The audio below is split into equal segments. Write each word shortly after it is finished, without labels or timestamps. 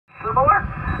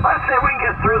Let's see if we can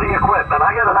get through the equipment.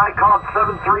 I got an Icon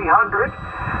 7300.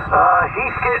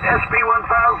 Heat kit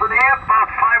SP1000 amp, about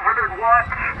 500 watts.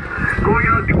 Going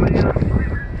on to a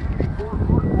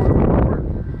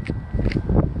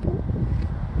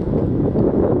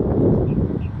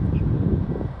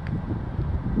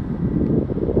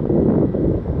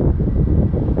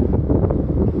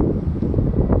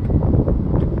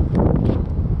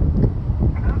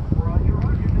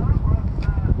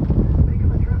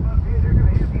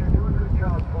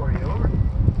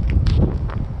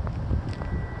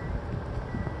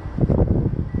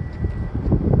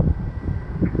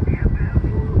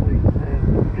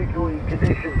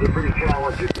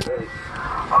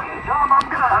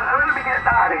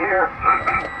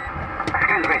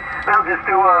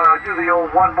do the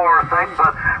old one more thing,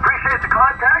 but appreciate the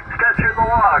contact. Got you in the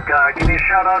log. Give me a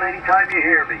shout out anytime you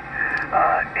hear me.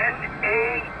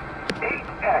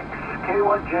 NA8X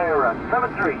K1JRM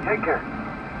 73. Take care.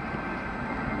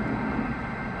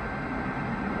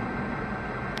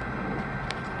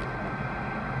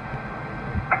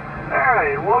 All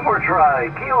right, one more try.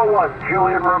 Kilo 1,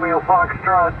 Julian Romeo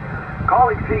Foxtrot.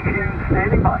 Calling CQ,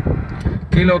 standing by.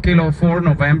 Kilo 4,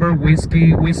 November,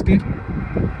 whiskey.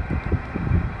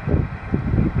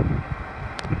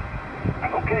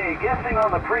 Okay, guessing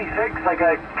on the prefix, I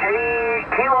got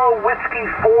Kilo Whiskey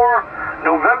 4,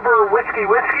 November Whiskey.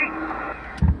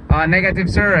 Negative,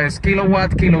 sir. It's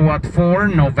kilowatt 4,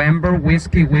 November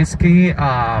whiskey,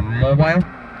 mobile.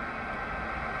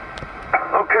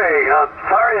 Okay,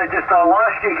 sorry, I just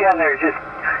lost you again there. Just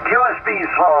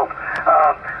QSB's fault.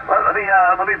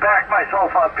 Let me back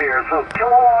myself up here. So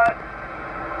kilowatt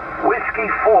whiskey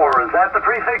 4, is that the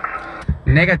prefix?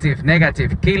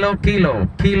 Negative. Kilo 4.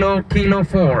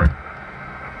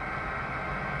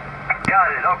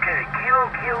 Got it. Okay.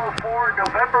 Kilo 4,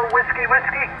 November whiskey.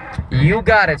 You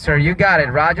got it, sir. You got it.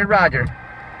 Roger. All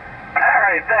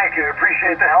right. Thank you.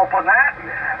 Appreciate the help on that.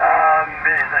 I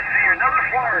see you're another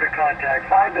Florida contact.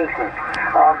 Fine business.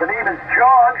 The name is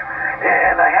John,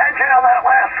 and I had you on that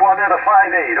last one at a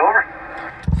 5.8. Over.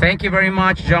 Thank you very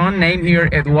much, John. Name here,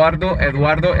 Eduardo,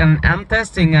 and I'm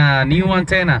testing a new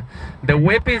antenna. The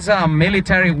whip is a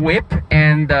military whip,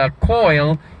 and the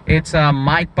coil, it's a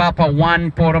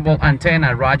Mp1 portable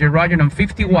antenna. Roger, and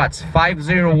 50 watts,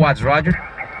 50 watts, Roger.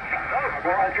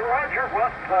 Roger.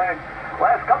 Well,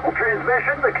 last couple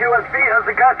transmissions, the QSB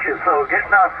hasn't got you, so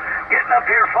getting up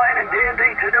here fine and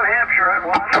dandy to New Hampshire at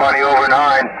 20 over 9.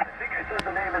 I think I said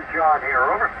the name is John here.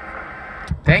 Over.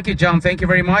 Thank you, John. Thank you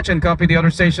very much, and copy the other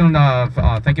station.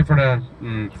 Thank you for the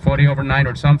 40 over 9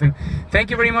 or something. Thank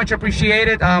you very much. Appreciate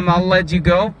it. I'll let you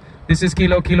go. This is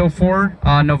Kilo 4,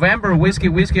 November whiskey,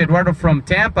 Eduardo from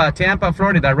Tampa,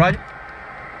 Florida. Roger.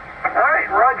 All right,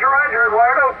 Roger,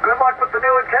 Eduardo. Good luck with the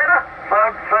new antenna.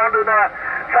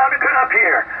 Sounded good up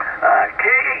here.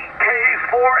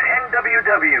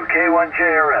 K4NWW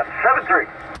K1JRF 73.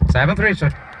 73, sir.